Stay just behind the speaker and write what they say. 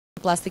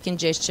plastic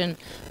ingestion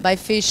by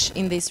fish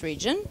in this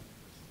region.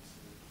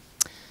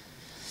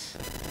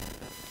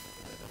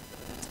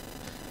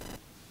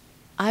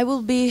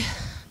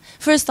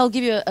 First, I'll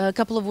give you a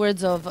couple of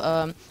words of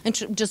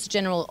just a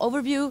general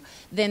overview,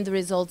 then the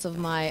results of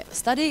my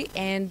study,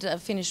 and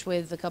finish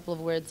with a couple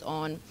of words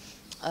on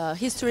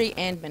history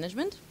and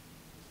management.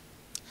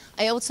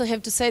 I also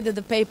have to say that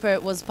the paper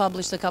was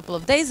published a couple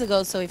of days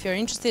ago, so if you're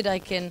interested,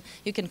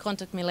 you can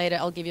contact me later.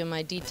 I'll give you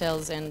my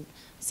details and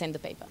send the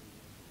paper.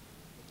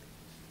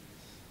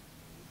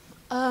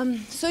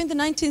 So in the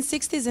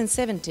 1960s and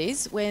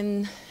 70s,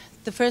 when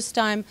the first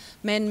time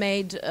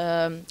man-made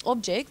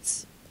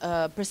objects,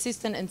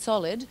 persistent and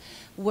solid,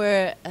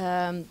 were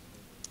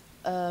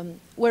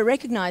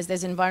recognized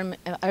as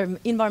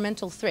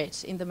environmental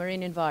threat in the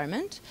marine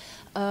environment,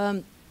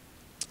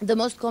 the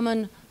most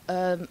common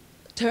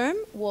term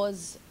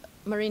was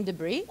marine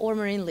debris or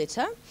marine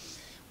litter,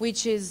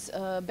 which is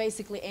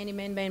basically any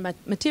man-made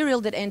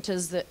material that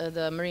enters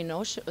the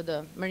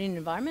marine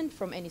environment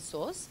from any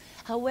source.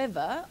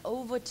 However,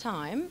 over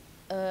time,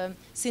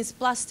 since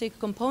plastic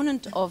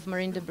component of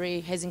marine debris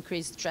has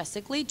increased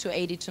drastically to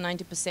 80 to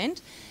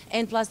 90%,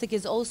 and plastic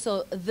is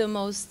also the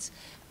most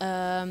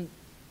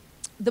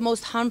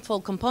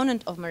harmful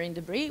component of marine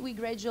debris, we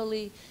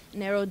gradually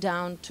narrow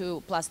down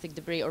to plastic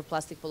debris or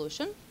plastic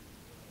pollution.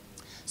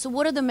 So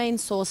what are the main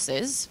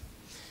sources?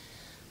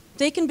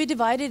 They can be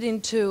divided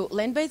into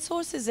land-based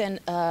sources and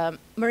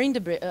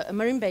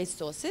marine-based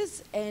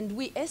sources, and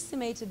we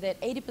estimated that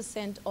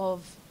 80%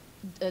 of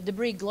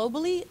debris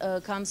globally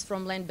comes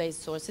from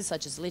land-based sources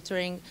such as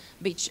littering,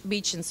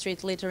 beach and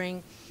street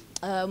littering,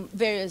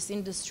 various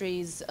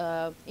industries,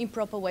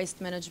 improper waste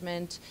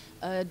management,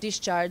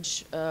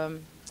 discharge,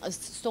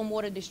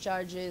 stormwater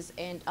discharges,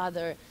 and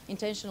other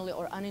intentionally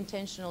or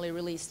unintentionally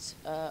released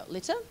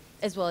litter,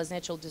 as well as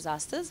natural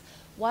disasters,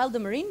 while the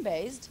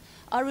marine-based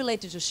are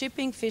related to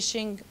shipping,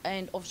 fishing,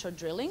 and offshore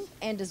drilling,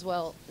 and as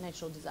well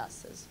natural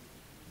disasters.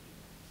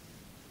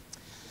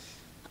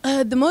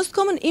 The most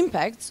common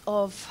impacts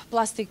of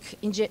plastic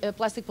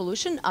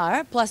pollution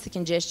are plastic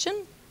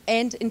ingestion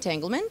and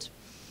entanglement.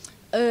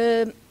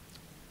 The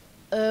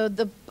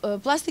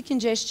plastic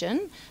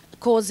ingestion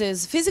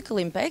causes physical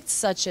impacts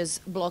such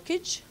as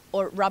blockage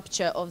or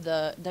rupture of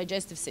the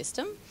digestive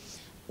system,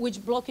 which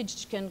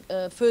blockage can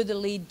further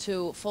lead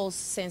to false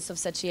sense of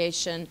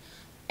satiation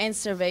and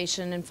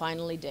starvation and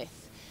finally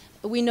death.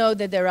 We know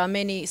that there are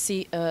many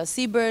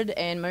seabird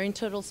and marine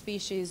turtle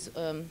species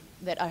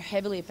that are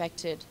heavily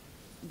affected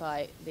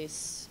by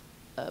this,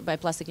 by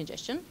plastic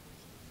ingestion.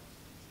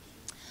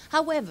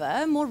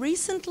 However, more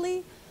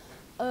recently,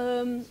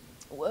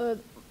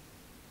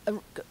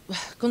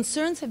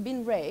 concerns have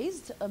been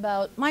raised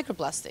about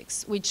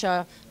microplastics, which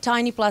are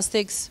tiny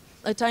plastics,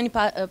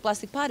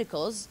 plastic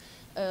particles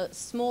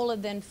smaller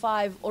than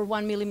 5 or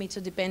 1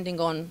 millimeter, depending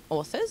on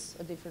authors,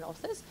 different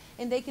authors,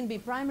 and they can be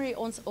primary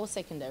or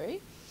secondary.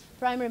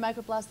 Primary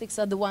microplastics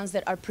are the ones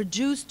that are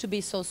produced to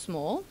be so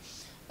small,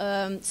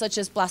 such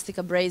as plastic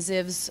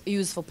abrasives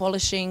used for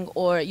polishing,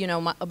 or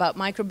about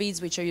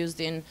microbeads, which are used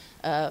in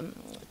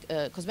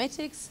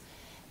cosmetics,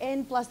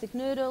 and plastic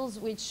noodles,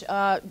 which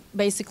are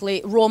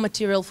basically raw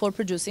material for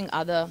producing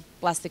other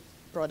plastic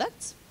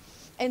products.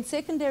 And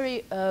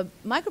secondary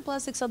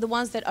microplastics are the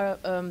ones that are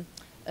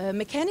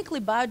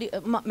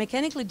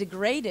mechanically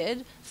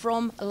degraded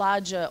from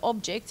larger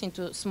objects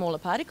into smaller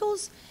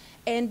particles,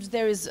 and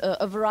there is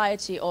a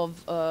variety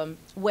of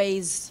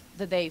ways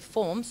that they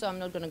form, so I'm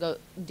not going to go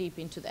deep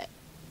into that.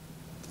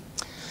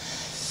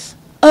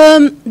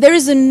 There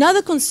is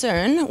another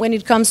concern when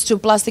it comes to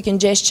plastic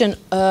ingestion,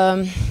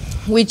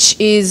 which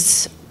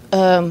is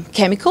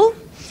chemical.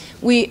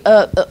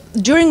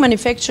 During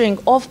manufacturing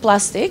of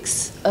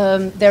plastics,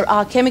 there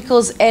are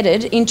chemicals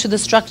added into the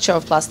structure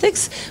of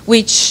plastics,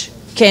 which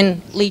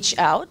can leach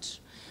out,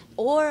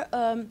 or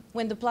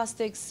when the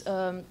plastics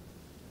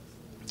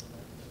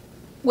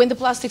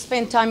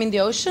spend time in the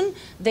ocean,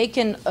 they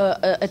can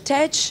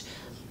attach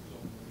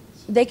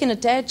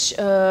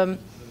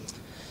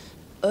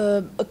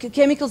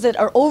chemicals that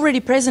are already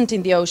present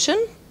in the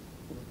ocean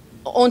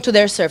onto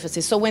their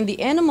surfaces. So when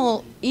the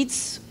animal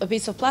eats a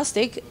piece of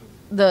plastic,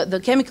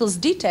 the chemicals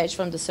detach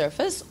from the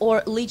surface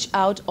or leach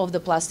out of the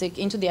plastic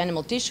into the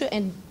animal tissue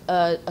and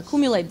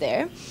accumulate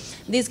there.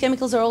 These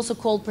chemicals are also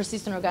called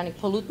persistent organic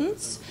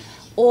pollutants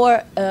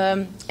or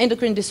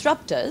endocrine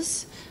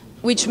disruptors,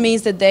 which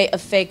means that they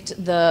affect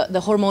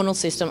the hormonal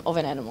system of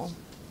an animal.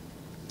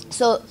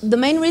 So the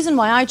main reason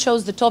why I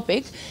chose the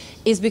topic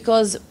is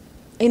because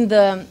in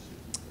the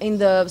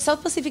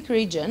South Pacific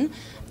region,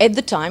 at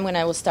the time when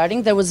I was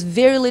starting, there was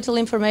very little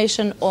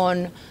information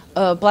on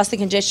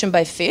plastic ingestion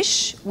by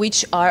fish,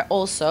 which are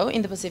also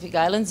in the Pacific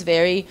Islands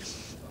very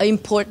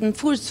important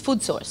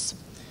food source.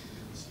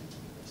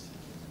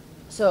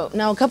 So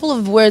now a couple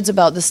of words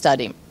about the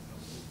study.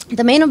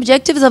 The main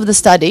objectives of the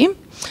study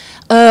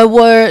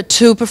were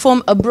to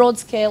perform a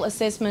broad-scale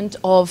assessment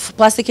of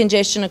plastic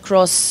ingestion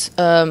across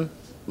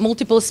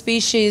multiple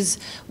species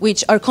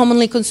which are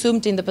commonly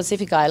consumed in the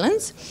Pacific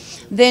Islands,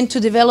 then to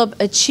develop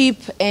a cheap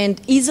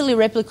and easily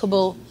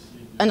replicable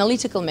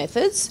analytical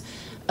methods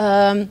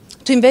to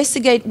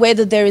investigate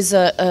whether there is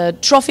a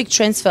trophic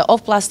transfer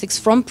of plastics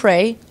from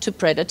prey to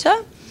predator,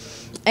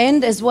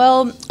 and as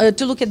well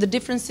to look at the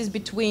differences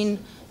between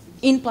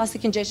in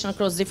plastic ingestion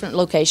across different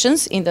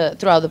locations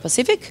throughout the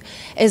Pacific,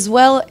 as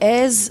well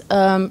as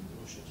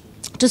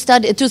to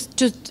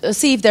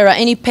see if there are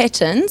any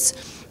patterns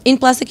in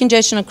plastic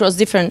ingestion across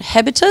different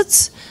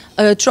habitats,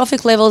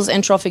 trophic levels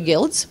and trophic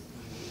yields,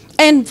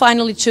 and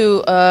finally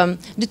to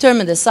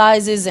determine the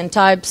sizes and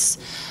types,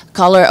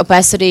 color,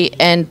 opacity,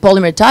 and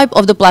polymer type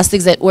of the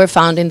plastics that were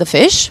found in the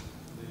fish.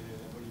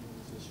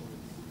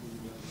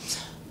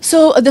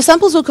 So the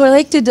samples were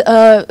collected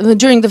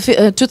during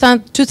the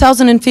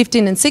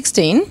 2015 and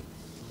 16,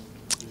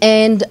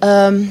 and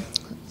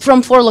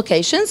from 4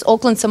 locations: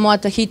 Auckland, Samoa,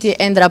 Tahiti,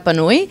 and Rapa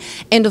Nui.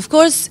 And of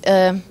course,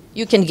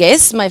 you can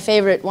guess, my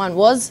favorite one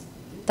was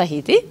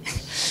Tahiti.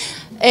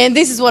 And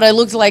this is what I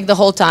looked like the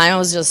whole time. I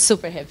was just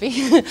super happy.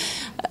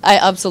 I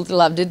absolutely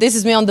loved it. This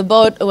is me on the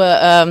boat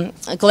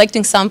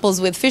collecting samples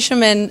with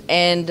fishermen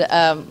and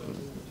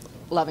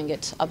loving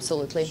it,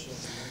 absolutely.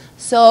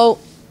 So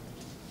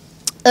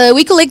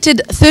we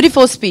collected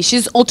 34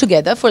 species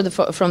altogether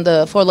from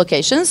the 4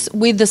 locations,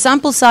 with the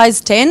sample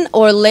size 10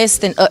 or less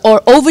than,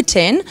 or over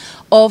 10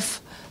 of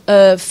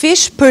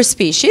fish per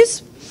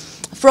species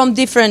from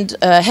different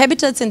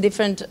habitats and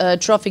different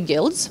trophic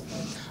yields.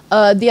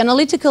 The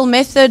analytical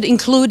method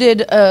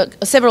included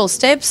several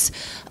steps.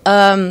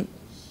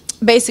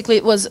 Basically,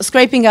 it was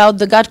scraping out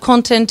the gut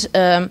content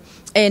and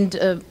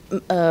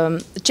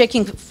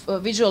checking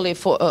visually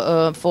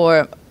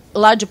for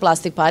larger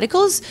plastic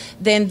particles.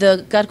 Then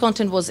the gut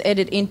content was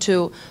added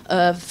into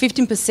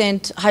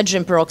 15%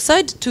 hydrogen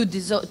peroxide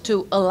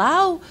to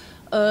allow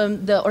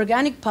the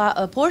organic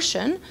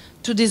portion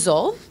to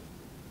dissolve.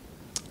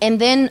 And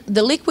then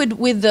the liquid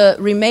with the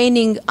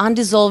remaining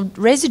undissolved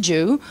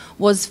residue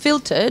was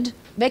filtered,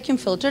 vacuum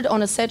filtered,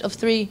 on a set of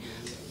three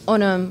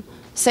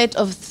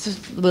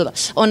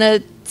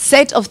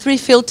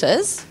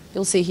filters.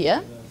 You'll see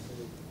here,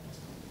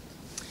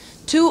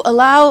 to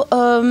allow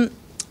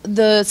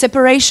the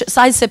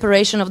size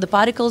separation of the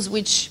particles,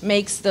 which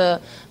makes the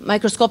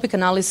microscopic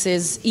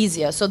analysis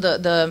easier. So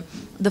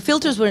the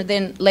filters were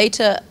then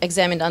later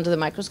examined under the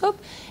microscope,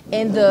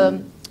 and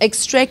the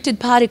extracted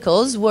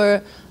particles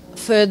were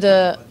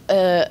further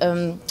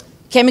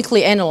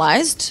chemically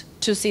analyzed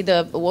to see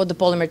what the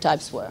polymer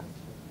types were.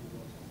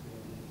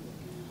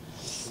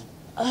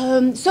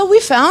 So we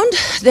found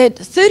that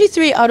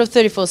 33 out of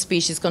 34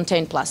 species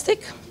contained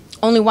plastic.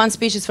 Only 1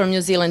 species from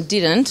New Zealand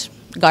didn't,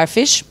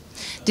 garfish,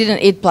 didn't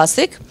eat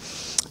plastic.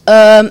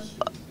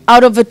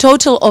 Out of a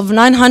total of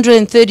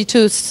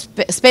 932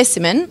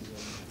 specimens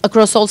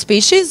across all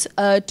species,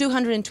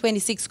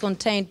 226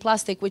 contained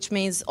plastic, which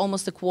means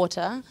almost a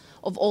quarter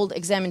of all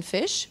examined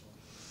fish,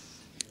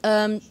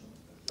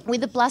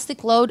 with a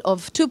plastic load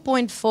of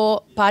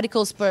 2.4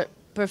 particles per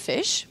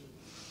fish.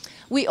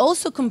 We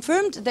also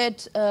confirmed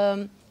that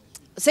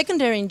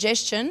secondary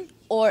ingestion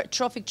or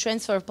trophic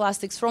transfer of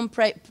plastics from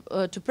prey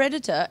to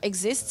predator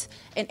exists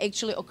and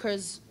actually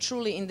occurs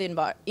truly in the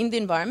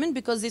environment,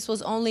 because this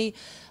was only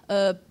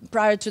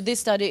prior to this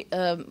study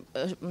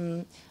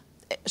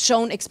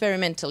shown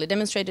experimentally,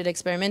 demonstrated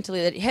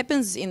experimentally that it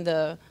happens in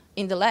the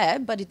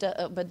lab,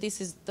 but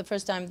this is the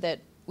first time that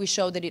we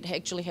show that it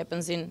actually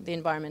happens in the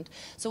environment.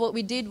 So what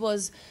we did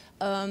was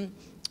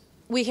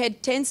we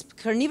had 10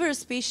 carnivorous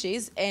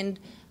species, and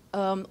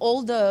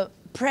all the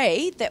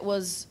prey that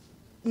was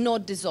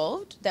not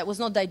dissolved, that was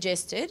not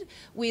digested,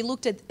 we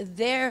looked at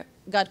their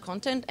gut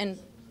content and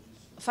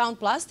found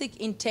plastic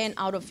in 10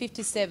 out of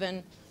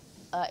 57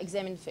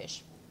 examined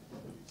fish.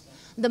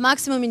 The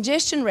maximum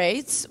ingestion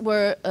rates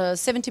were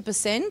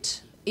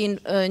 70% in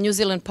New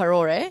Zealand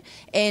parore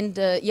and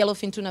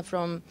yellowfin tuna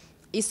from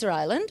Easter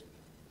Island.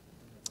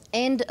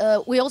 And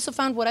we also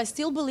found what I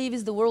still believe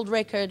is the world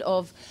record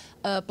of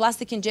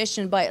plastic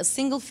ingestion by a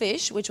single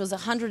fish, which was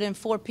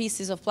 104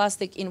 pieces of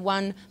plastic in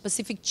one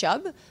Pacific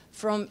chub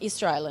from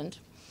Easter Island.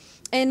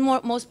 And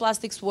most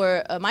plastics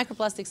were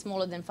microplastics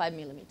smaller than 5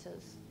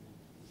 millimeters.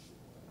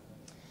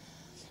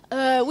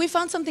 We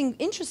found something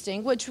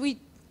interesting, which we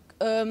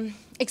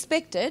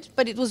expected,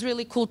 but it was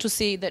really cool to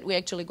see that we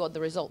actually got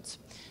the results.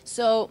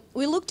 So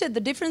we looked at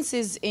the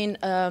differences in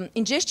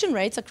ingestion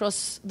rates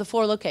across the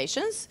 4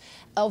 locations,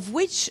 of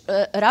which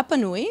Rapa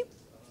Nui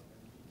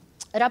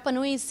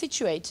is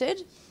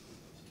situated.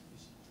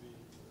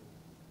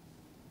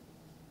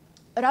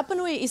 Rapa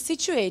Nui is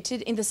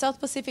situated in the South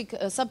Pacific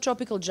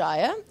subtropical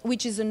gyre,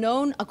 which is a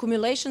known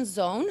accumulation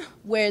zone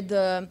where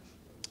the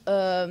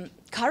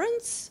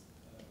currents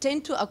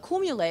tend to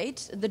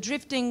accumulate the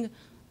drifting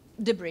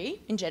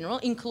debris in general,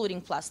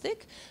 including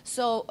plastic.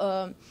 So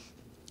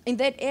in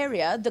that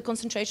area, the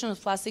concentration of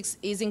plastics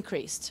is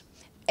increased.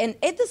 And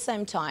at the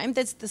same time,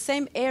 that's the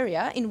same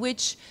area in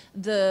which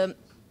the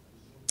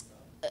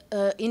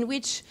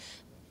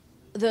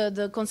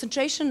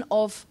concentration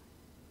of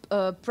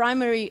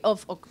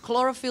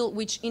chlorophyll,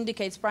 which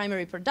indicates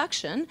primary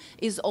production,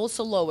 is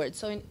also lowered.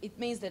 So it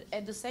means that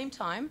at the same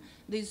time,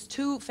 these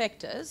 2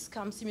 factors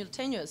come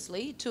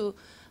simultaneously to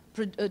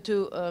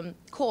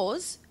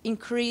cause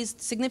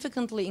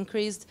significantly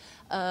increased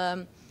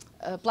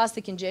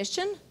plastic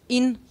ingestion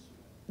in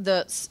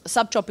the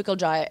subtropical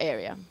gyre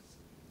area.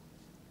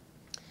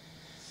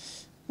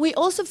 We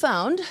also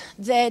found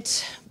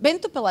that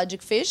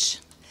benthopelagic fish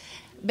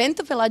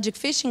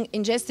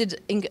ingested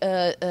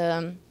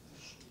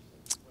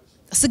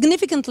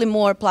significantly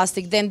more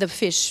plastic than the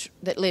fish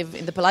that live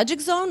in the pelagic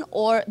zone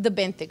or the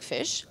benthic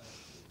fish.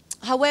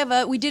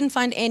 However, we didn't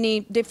find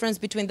any difference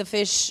between the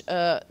fish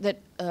that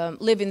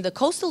live in the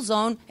coastal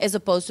zone as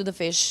opposed to the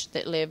fish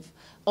that live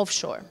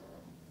offshore.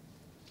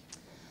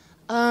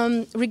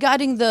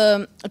 Regarding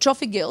the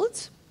trophy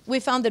gills, we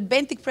found that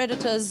benthic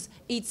predators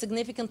eat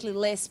significantly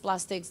less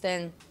plastics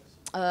than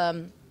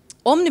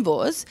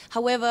omnivores.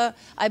 However,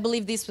 I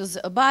believe this was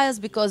a bias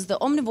because the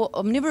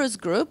omnivorous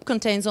group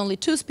contains only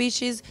 2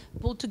 species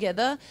pulled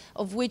together,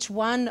 of which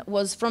one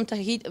was from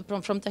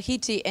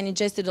Tahiti and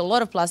ingested a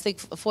lot of plastic.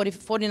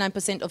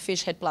 49% of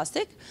fish had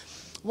plastic,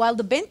 while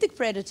the benthic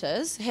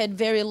predators had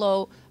very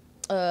low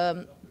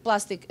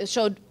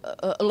showed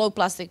a low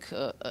plastic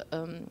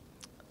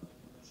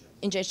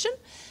ingestion,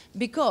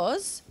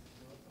 because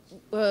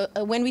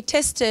when we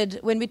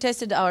tested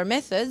our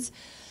methods,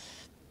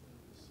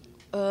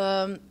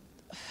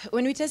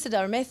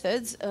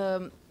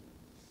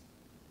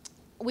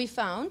 we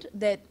found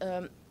that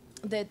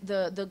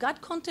the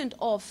gut content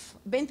of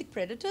benthic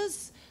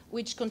predators,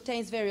 which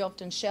contains very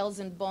often shells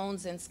and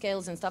bones and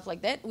scales and stuff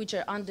like that, which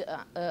are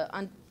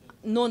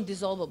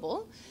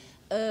non-dissolvable,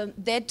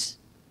 that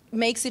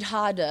makes it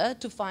harder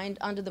to find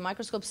under the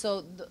microscope.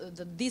 So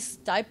this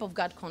type of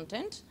gut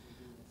content,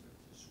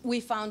 we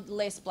found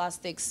less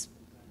plastics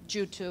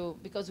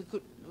because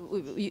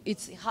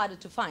it's harder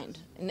to find,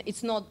 and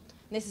it's not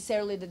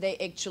necessarily that they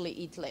actually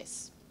eat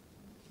less.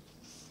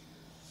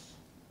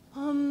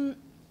 Then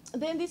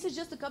this is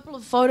just a couple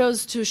of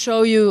photos to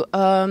show you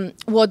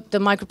what the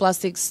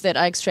microplastics that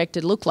I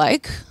extracted look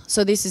like.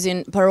 So this is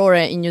in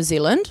Parora in New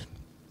Zealand.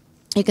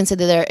 You can see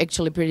that they're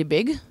actually pretty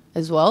big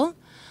as well.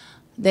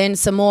 Then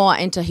Samoa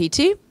and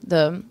Tahiti,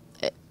 the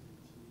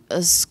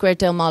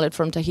square-tailed mullet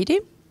from Tahiti.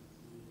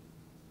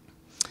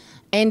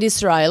 And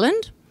Easter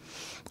Island.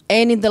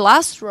 And in the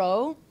last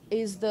row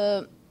is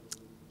the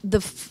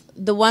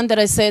one that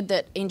I said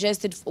that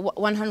ingested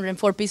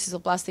 104 pieces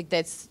of plastic.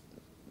 That's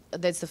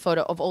the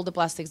photo of all the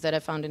plastics that I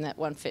found in that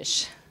one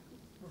fish.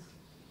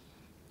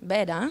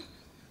 Bad, huh?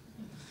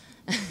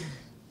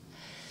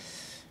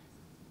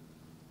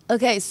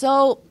 Okay,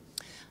 so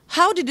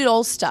how did it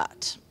all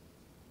start?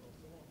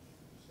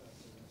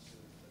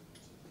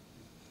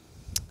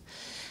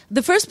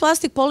 The first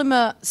plastic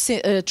polymer,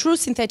 true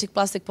synthetic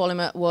plastic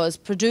polymer, was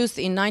produced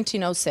in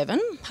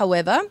 1907.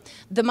 However,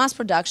 the mass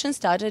production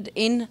started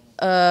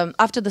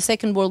after the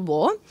Second World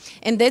War,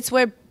 and that's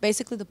where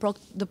basically the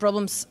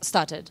problems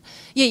started.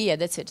 Yeah,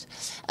 that's it.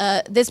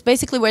 That's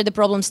basically where the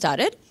problem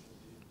started.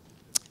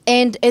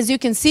 And as you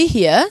can see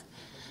here,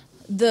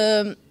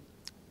 the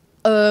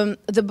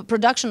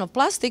production of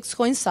plastics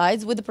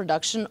coincides with the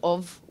production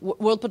of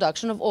world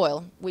production of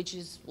oil, which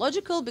is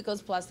logical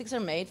because plastics are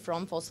made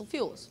from fossil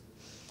fuels.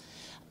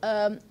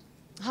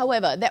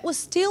 However, that was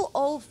still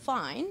all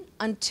fine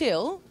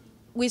until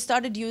we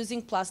started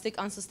using plastic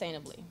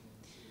unsustainably.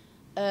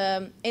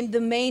 And the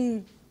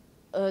main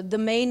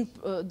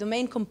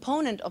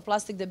component of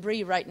plastic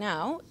debris right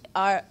now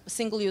are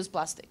single-use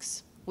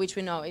plastics, which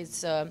we know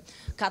is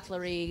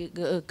cutlery,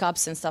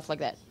 cups, and stuff like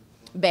that.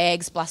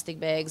 Bags, plastic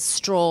bags,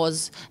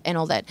 straws, and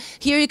all that.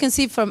 Here you can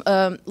see from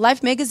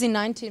Life magazine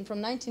from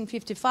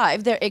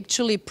 1955, they're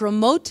actually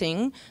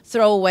promoting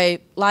throwaway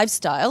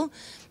lifestyle.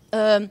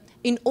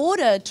 In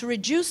order to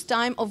reduce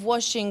time of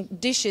washing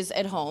dishes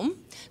at home,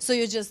 so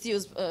you just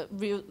use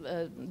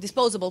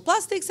disposable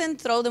plastics and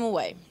throw them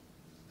away.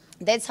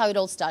 That's how it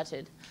all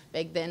started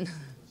back then.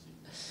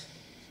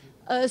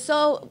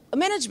 So,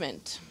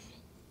 management.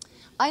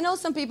 I know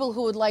some people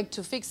who would like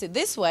to fix it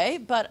this way,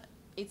 but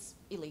it's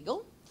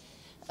illegal.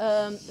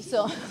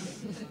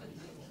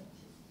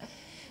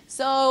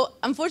 So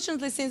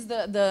unfortunately, since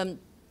the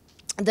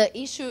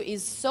issue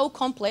is so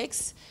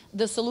complex,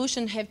 the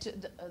solution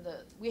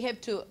we have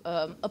to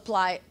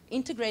apply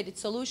integrated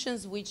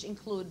solutions, which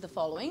include the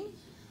following: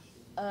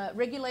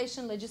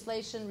 regulation,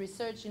 legislation,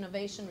 research,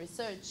 innovation,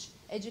 research,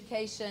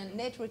 education,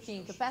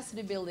 networking,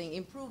 capacity building,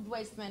 improved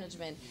waste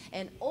management,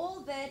 and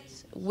all that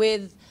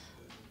with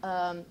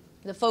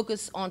the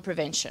focus on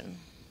prevention.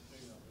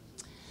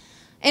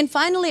 And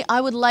finally,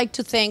 I would like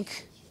to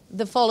thank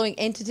the following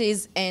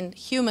entities and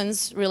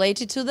humans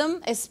related to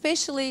them,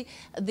 especially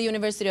the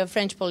University of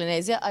French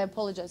Polynesia. I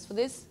apologize for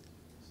this.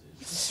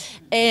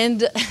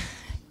 And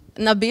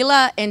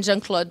Nabila and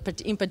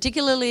Jean-Claude in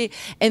particularly,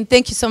 and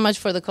thank you so much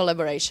for the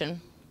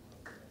collaboration.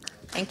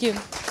 Thank you.